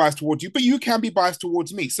can be biased towards you, but you can be biased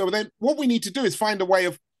towards me. So then what we need to do is find a way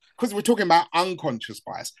of, because we're talking about unconscious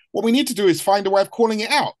bias, what we need to do is find a way of calling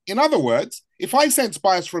it out. In other words, if I sense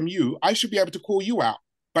bias from you, I should be able to call you out,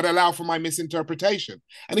 but allow for my misinterpretation.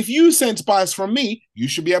 And if you sense bias from me, you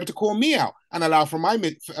should be able to call me out and allow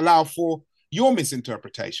for your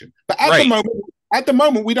misinterpretation. But at the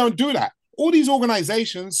moment, we don't do that. All these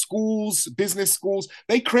organizations, schools, business schools,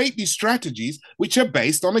 they create these strategies which are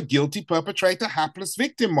based on a guilty perpetrator, hapless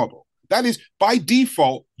victim model. That is, by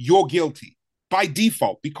default, you're guilty. By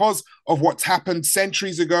default, because of what's happened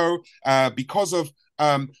centuries ago, because of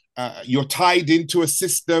you're tied into a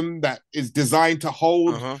system that is designed to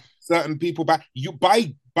hold certain people back. You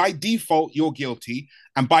by default you're guilty,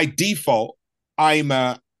 and by default I'm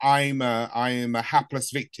a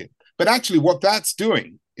hapless victim. But actually, what that's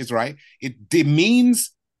doing is it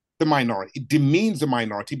demeans the minority. It demeans the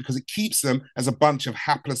minority because it keeps them as a bunch of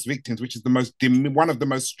hapless victims, which is one of the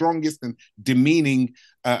most strongest and demeaning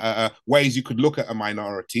ways you could look at a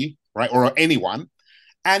minority, right, or anyone.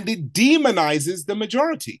 And it demonizes the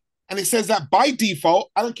majority. And it says that by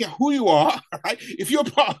default, I don't care who you are, right? If you're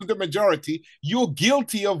part of the majority, you're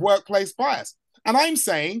guilty of workplace bias. And I'm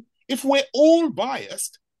saying, if we're all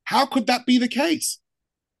biased, how could that be the case?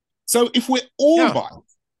 So if we're all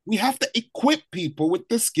biased, we have to equip people with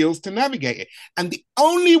the skills to navigate it. And the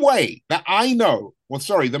only way that I know,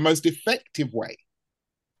 the most effective way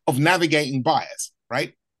of navigating bias,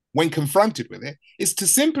 right, when confronted with it, is to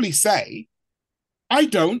simply say, I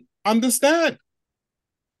don't understand.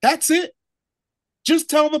 That's it. Just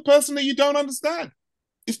tell the person that you don't understand.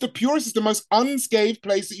 It's the purest, it's the most unscathed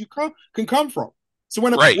place that you can come from. So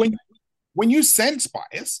when you sense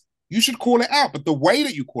bias, you should call it out. But the way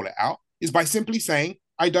that you call it out is by simply saying,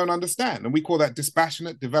 I don't understand. And we call that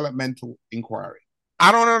dispassionate developmental inquiry.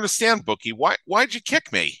 I don't understand, Buki. Why'd you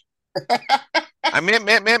kick me? I mean,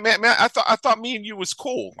 man, I thought me and you was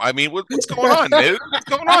cool. I mean, what's going on, dude? What's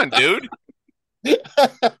going on, dude?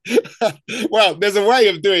 Well, there's a way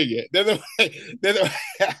of doing it.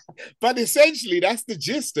 But essentially, that's the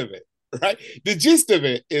gist of it, right? The gist of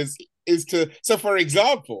it is to. So, for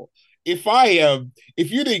example, if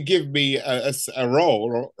you didn't give me a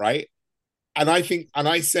role, right, and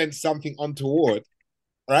I sense something untoward,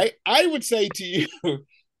 right, I would say to you,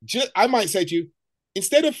 I might say to you,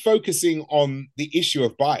 instead of focusing on the issue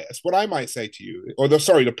of bias, what I might say to you,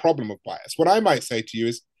 the problem of bias, what I might say to you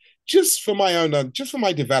is, just for my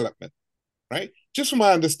development, right? Just for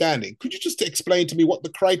my understanding, could you just explain to me what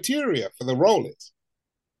the criteria for the role is,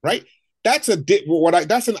 right? That's an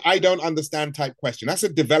I don't understand type question. That's a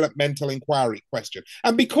developmental inquiry question.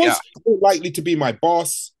 And because you're likely to be my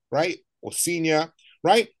boss, right, or senior,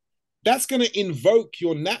 right, that's going to invoke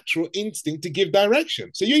your natural instinct to give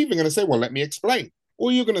direction. So you're even going to say, well, let me explain.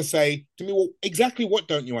 Or you're going to say to me, well, exactly what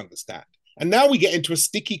don't you understand? And now we get into a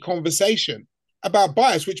sticky conversation about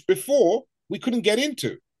bias, which before we couldn't get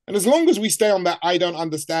into. And as long as we stay on that I don't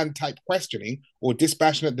understand type questioning or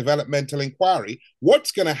dispassionate developmental inquiry,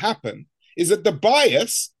 what's going to happen is that the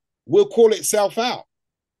bias will call itself out.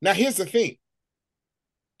 Now, here's the thing.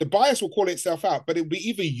 The bias will call itself out, but it'll be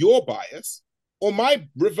either your bias or my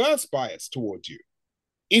reverse bias towards you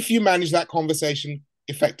if you manage that conversation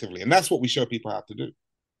effectively. And that's what we show people how to do.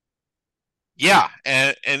 Yeah.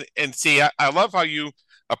 And see, I love how you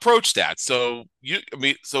approach that. So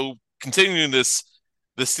continuing this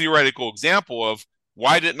theoretical example of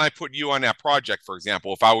why didn't I put you on that project, for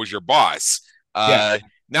example, if I was your boss?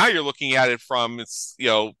 Now you're looking at it from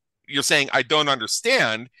you're saying I don't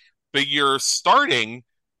understand, but you're starting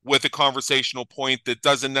with a conversational point that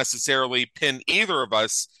doesn't necessarily pin either of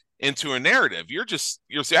us into a narrative. You're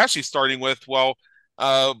actually starting with, well,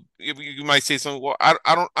 you might say something. Well, I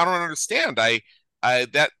don't understand.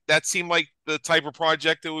 That seemed like the type of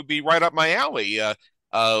project that would be right up my alley.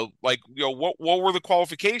 What were the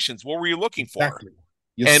qualifications? What were you looking for? Exactly.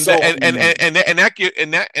 I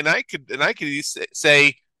could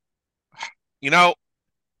say,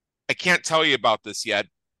 I can't tell you about this yet,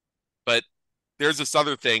 but there's this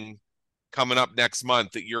other thing coming up next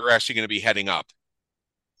month that you're actually going to be heading up.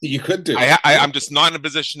 You could do. I'm just not in a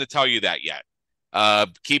position to tell you that yet. But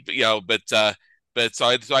so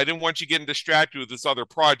I didn't want you getting distracted with this other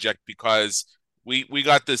project because we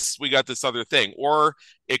got this other thing. Or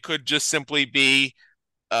it could just simply be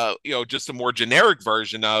just a more generic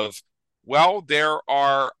version of, well, there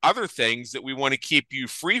are other things that we want to keep you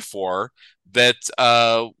free for that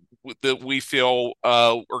we feel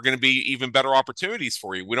are going to be even better opportunities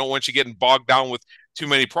for you. We don't want you getting bogged down with too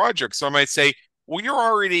many projects. So I might say, well, you're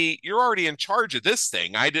already in charge of this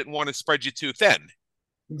thing. I didn't want to spread you too thin.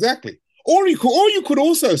 Exactly. Or you could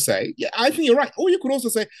also say, yeah, I think you're right. Or you could also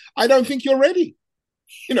say, I don't think you're ready.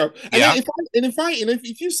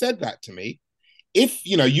 If you said that to me,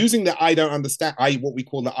 using the I don't understand, what we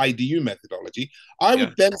call the IDU methodology, I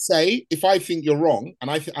would then say, if I think you're wrong,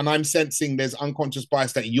 and I'm sensing there's unconscious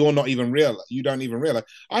bias that you don't even realize,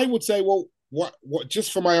 I would say, well, what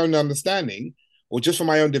just for my own understanding or just for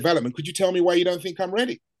my own development, could you tell me why you don't think I'm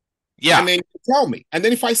ready? Yeah. And then you tell me. And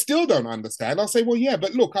then if I still don't understand, I'll say, well, yeah,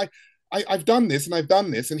 but look, I've done this and I've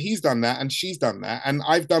done this and he's done that and she's done that and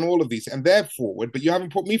I've done all of these and they're forward, but you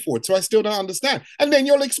haven't put me forward. So I still don't understand. And then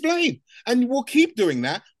you'll explain. And we'll keep doing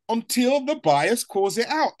that until the bias calls it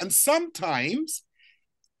out. And sometimes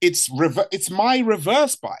it's my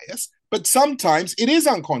reverse bias, but sometimes it is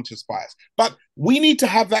unconscious bias. But we need to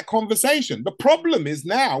have that conversation. The problem is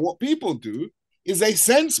now what people do is they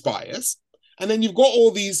sense bias, and then you've got all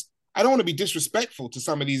these, I don't want to be disrespectful to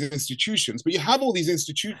some of these institutions, but you have all these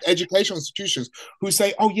educational institutions who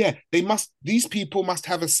say, oh yeah, these people must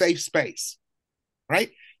have a safe space, right?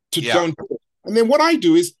 To go and do it. And then what I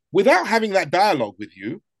do is, without having that dialogue with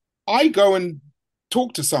you, I go and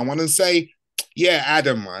talk to someone and say, yeah,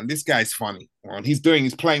 Adam, man, this guy's funny. Man. He's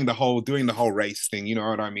playing doing the whole race thing. You know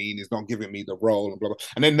what I mean? He's not giving me the role and blah blah.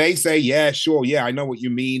 And then they say, yeah, sure, yeah, I know what you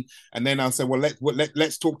mean. And then I'll say, well,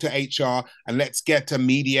 let's talk to HR and let's get a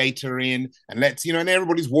mediator in and let's, and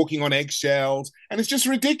everybody's walking on eggshells and it's just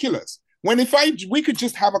ridiculous. When we could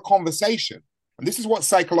just have a conversation, and this is what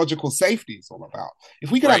psychological safety is all about. If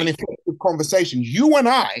we could have an effective conversation, you and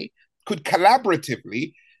I could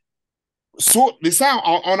collaboratively sort this out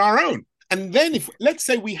on our own. And then if let's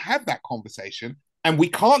say we have that conversation and we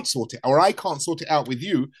can't sort it, or I can't sort it out with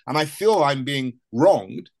you, and I feel I'm being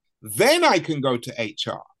wronged, then I can go to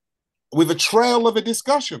HR with a trail of a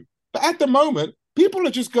discussion. But at the moment, people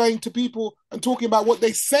are just going to people and talking about what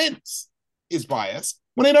they sense is bias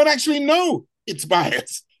when they don't actually know it's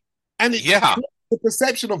bias. And it's the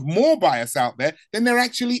perception of more bias out there than there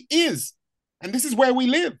actually is. And this is where we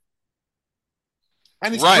live.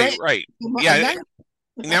 And it's right. Yeah.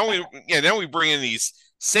 Now we bring in these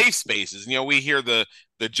safe spaces. We hear the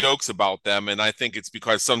jokes about them, and I think it's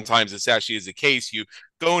because sometimes it's actually is the case. You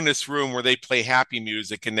go in this room where they play happy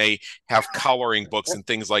music and they have coloring books and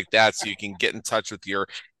things like that, so you can get in touch with your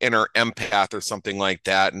inner empath or something like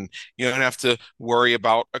that, and you don't have to worry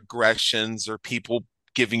about aggressions or people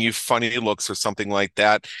giving you funny looks or something like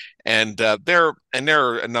that. And there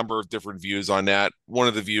are a number of different views on that. One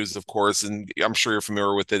of the views, of course, and I'm sure you're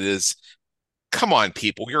familiar with it, is, come on,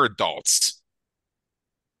 people, you're adults.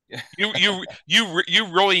 You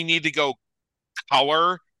really need to go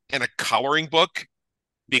color in a coloring book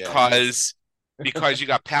because you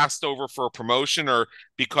got passed over for a promotion, or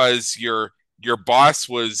because your boss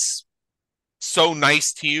was so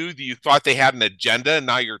nice to you that you thought they had an agenda and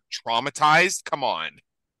now you're traumatized. Come on.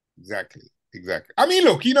 Exactly. I mean,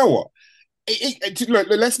 look, you know what?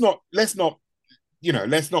 Let's not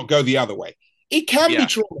go the other way. It can be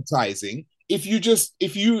traumatizing it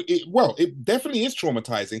definitely is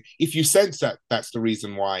traumatizing if you sense that that's the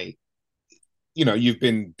reason why, you've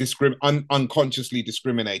been unconsciously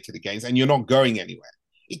discriminated against and you're not going anywhere.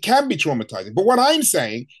 It can be traumatizing. But what I'm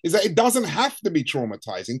saying is that it doesn't have to be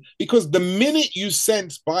traumatizing, because the minute you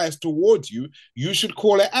sense bias towards you, you should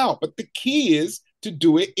call it out. But the key is to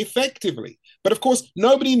do it effectively. But of course,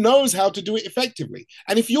 nobody knows how to do it effectively.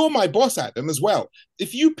 And if you're my boss, Adam, as well,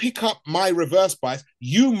 if you pick up my reverse bias,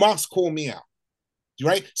 you must call me out.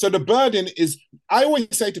 Right? So the burden is, I always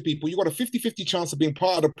say to people, you've got a 50-50 chance of being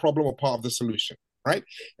part of the problem or part of the solution. Right?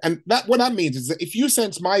 And what that means is that if you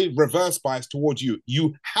sense my reverse bias towards you,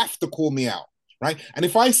 you have to call me out. Right? And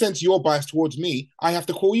if I sense your bias towards me, I have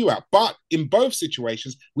to call you out. But in both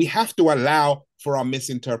situations, we have to allow for our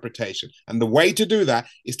misinterpretation. And the way to do that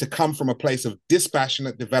is to come from a place of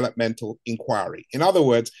dispassionate developmental inquiry. In other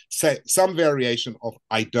words, say some variation of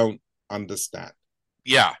I don't understand.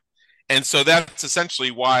 Yeah. And so that's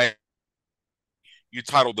essentially why you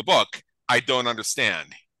titled the book, I Don't Understand.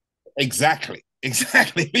 Exactly.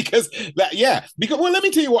 Because well, let me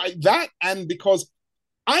tell you why that, and because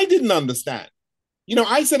I didn't understand.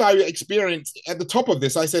 I said I experienced, at the top of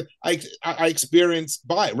this, I said I experienced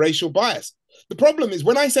racial bias. The problem is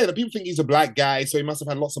when I say that, people think he's a black guy, so he must have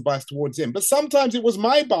had lots of bias towards him. But sometimes it was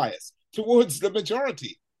my bias towards the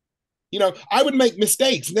majority. I would make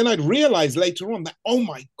mistakes, and then I'd realize later on that, oh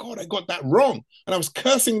my God, I got that wrong. And I was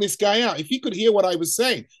cursing this guy out. If he could hear what I was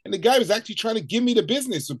saying, and the guy was actually trying to give me the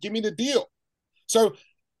business or give me the deal. So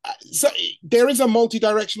there is a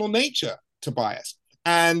multi-directional nature to bias.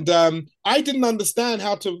 And I didn't understand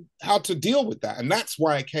how to deal with that. And that's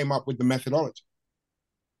why I came up with the methodology.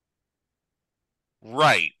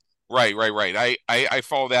 Right. I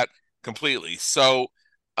follow that completely. So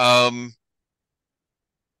I'm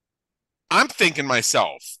thinking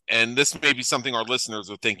myself, and this may be something our listeners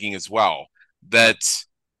are thinking as well, that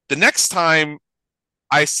the next time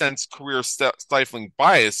I sense career stifling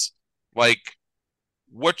bias,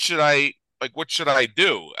 what should I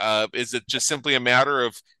do? Is it just simply a matter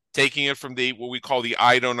of taking it from what we call the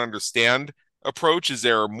I don't understand approach? Is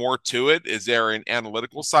there more to it? Is there an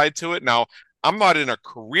analytical side to it? Now, I'm not in a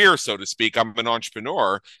career, so to speak. I'm an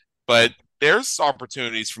entrepreneur, but there's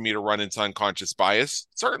opportunities for me to run into unconscious bias,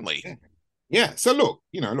 certainly. Yeah. So look,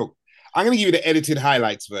 I'm going to give you the edited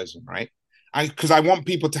highlights version, right? Because I want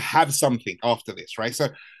people to have something after this, right? So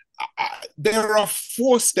there are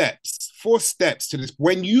four steps to this.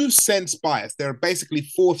 When you sense bias, there are basically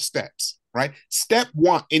 4 steps, right? Step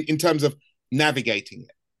 1, in terms of navigating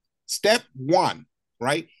it. Step 1,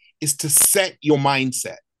 right, is to set your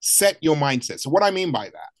mindset. So what I mean by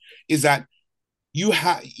that is that you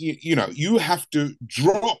have to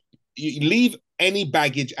leave any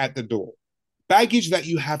baggage at the door. Baggage that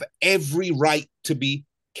you have every right to be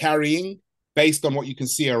carrying based on what you can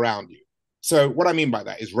see around you. So what I mean by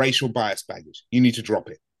that is racial bias baggage. You need to drop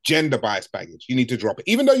it. Gender bias baggage. You need to drop it,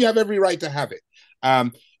 even though you have every right to have it.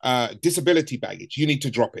 Disability baggage. You need to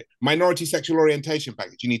drop it. Minority sexual orientation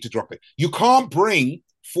baggage. You need to drop it. You can't bring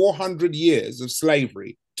 400 years of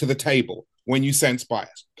slavery to the table when you sense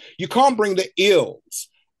bias. You can't bring the ills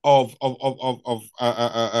of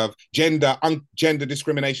gender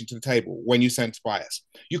discrimination to the table when you sense bias.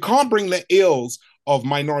 You can't bring the ills of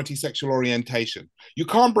minority sexual orientation. You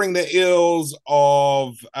can't bring the ills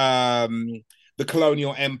of the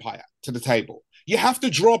colonial empire to the table. You have to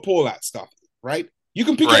drop all that stuff, right? You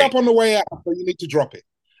can pick it up on the way out, but you need to drop it.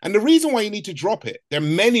 And the reason why you need to drop it, there are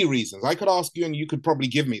many reasons. I could ask you and you could probably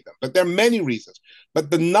give me them, but there are many reasons. But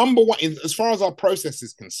the number one, as far as our process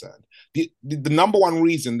is concerned, the number one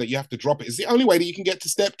reason that you have to drop it is the only way that you can get to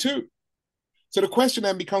step 2. So the question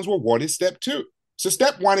then becomes, well, what is step 2? So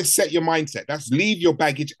step 1 is set your mindset. That's leave your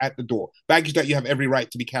baggage at the door. Baggage that you have every right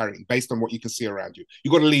to be carrying based on what you can see around you. You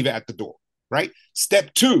got to leave it at the door, right?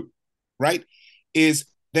 Step 2, right, is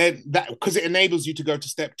then that because it enables you to go to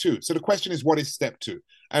step 2. So the question is, what is step 2?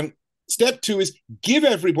 And step 2 is give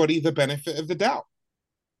everybody the benefit of the doubt.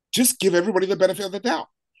 Just give everybody the benefit of the doubt.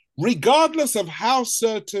 Regardless of how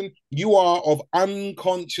certain you are of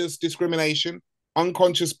unconscious discrimination,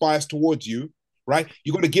 unconscious bias towards you, right?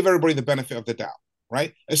 You've got to give everybody the benefit of the doubt,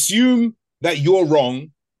 right? Assume that you're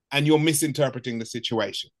wrong and you're misinterpreting the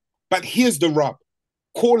situation. But here's the rub.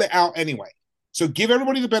 Call it out anyway. So give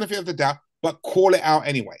everybody the benefit of the doubt, but call it out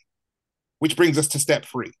anyway. Which brings us to step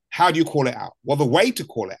 3. How do you call it out? Well, the way to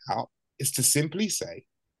call it out is to simply say,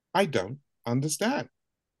 I don't understand.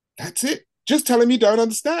 That's it. Just tell them you don't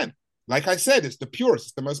understand. Like I said, it's the purest,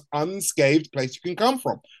 it's the most unscathed place you can come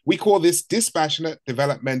from. We call this dispassionate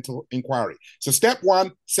developmental inquiry. So step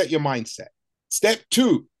 1, set your mindset. Step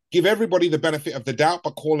 2, give everybody the benefit of the doubt,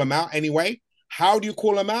 but call them out anyway. How do you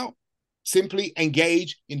call them out? Simply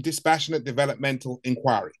engage in dispassionate developmental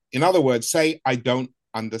inquiry. In other words, say, I don't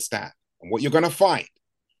understand. And what you're going to find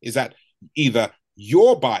is that either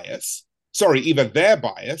their bias, what you'll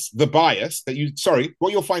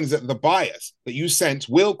find is that the bias that you sense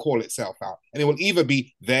will call itself out, and it will either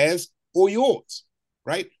be theirs or yours,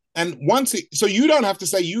 right? And so you don't have to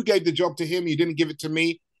say you gave the job to him, you didn't give it to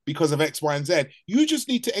me because of X, Y, and Z. You just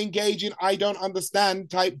need to engage in I don't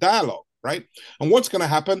understand type dialogue, right? And what's going to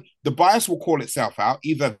happen, the bias will call itself out,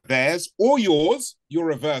 either theirs or yours, your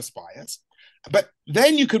reverse bias. But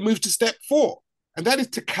then you can move to step 4, and that is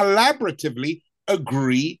to collaboratively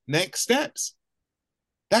agree next steps.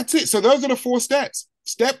 That's it. So those are the 4 steps.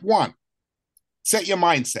 Step 1, set your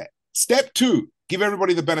mindset. Step 2, give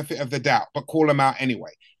everybody the benefit of the doubt, but call them out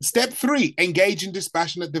anyway. Step 3, engage in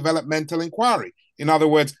dispassionate developmental inquiry. In other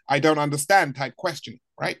words, I don't understand type questioning,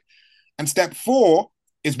 right? And step 4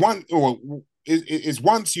 is once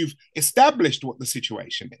you've established what the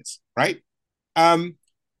situation is, right?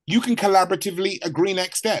 You can collaboratively agree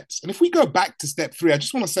next steps. And if we go back to step 3, I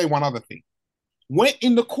just want to say one other thing. When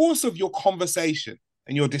in the course of your conversation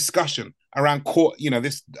and your discussion around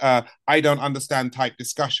this I don't understand type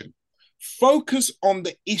discussion, focus on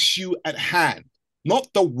the issue at hand,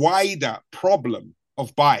 not the wider problem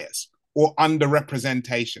of bias or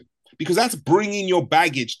underrepresentation, because that's bringing your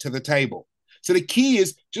baggage to the table. So the key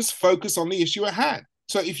is just focus on the issue at hand.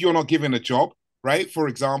 So if you're not given a job, right, for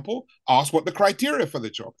example, ask what the criteria for the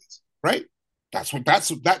job is, right? That's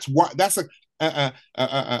a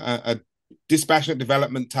dispassionate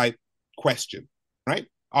development type question, right?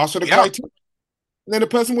 Ask for the criteria, and then the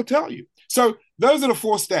person will tell you. So those are the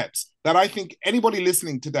 4 steps that I think anybody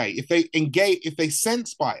listening today, if they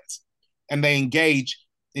sense bias and they engage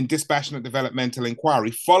in dispassionate developmental inquiry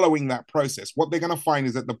following that process, what they're going to find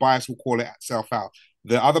is that the bias will call itself out,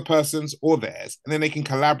 the other person's or theirs, and then they can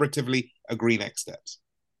collaboratively agree next steps.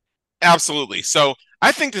 Absolutely. So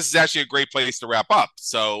I think this is actually a great place to wrap up.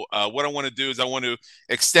 So what I want to do is I want to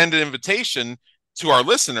extend an invitation to our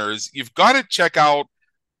listeners. You've got to check out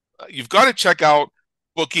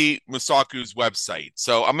Buki Mosaku's website.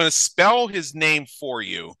 So I'm going to spell his name for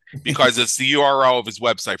you because it's the URL of his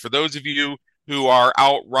website. For those of you who are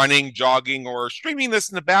out running, jogging, or streaming this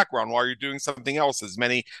in the background while you're doing something else, as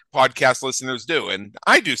many podcast listeners do, and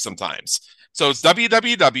I do sometimes. So it's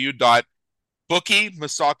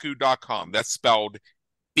www.bukimasaku.com. That's spelled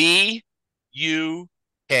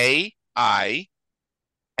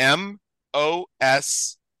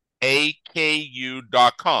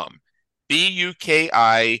BUKIMOSAKU.com.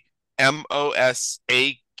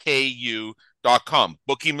 BUKIMOSAKU.com.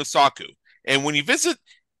 Buki Mosaku. And when you visit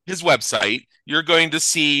his website, you're going to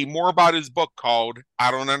see more about his book called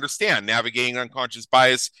I Don't Understand, Navigating Unconscious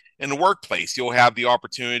Bias in the Workplace. You'll have the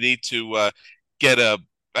opportunity to get a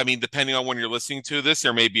I mean, depending on when you're listening to this,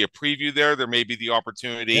 there may be a preview there. There may be the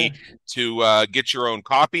opportunity to get your own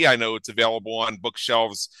copy. I know it's available on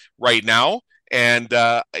bookshelves right now. And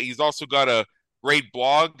he's also got a great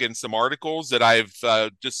blog and some articles that I've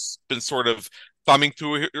just been sort of thumbing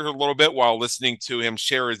through here a little bit while listening to him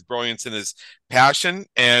share his brilliance and his passion.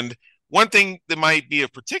 And one thing that might be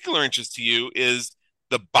of particular interest to you is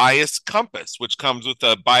the bias compass, which comes with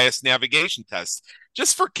a bias navigation test.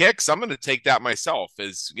 Just for kicks, I'm going to take that myself.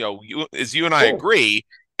 As you and I agree,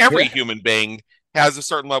 every human being has a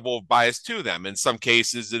certain level of bias to them. In some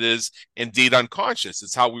cases, it is indeed unconscious.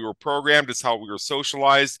 It's how we were programmed. It's how we were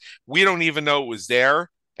socialized. We don't even know it was there.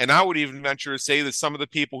 And I would even venture to say that some of the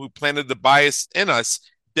people who planted the bias in us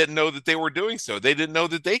didn't know that they were doing so. They didn't know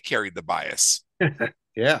that they carried the bias.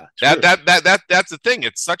 Yeah, that's the thing.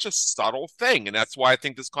 It's such a subtle thing, and that's why I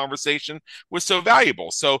think this conversation was so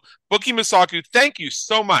valuable. So, Buki Mosaku, thank you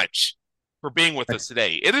so much for being with us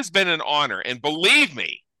today. It has been an honor, and believe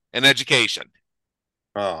me, an education.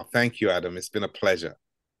 Oh, thank you, Adam. It's been a pleasure.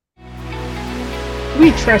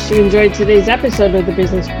 We trust you enjoyed today's episode of the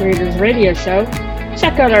Business Creators Radio Show.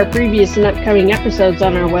 Check out our previous and upcoming episodes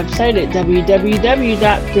on our website at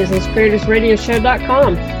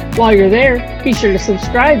www.businesscreatorsradioshow.com. While you're there, be sure to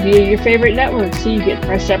subscribe via your favorite network so you get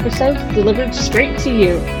fresh episodes delivered straight to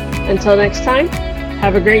you. Until next time,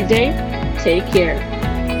 have a great day. Take care.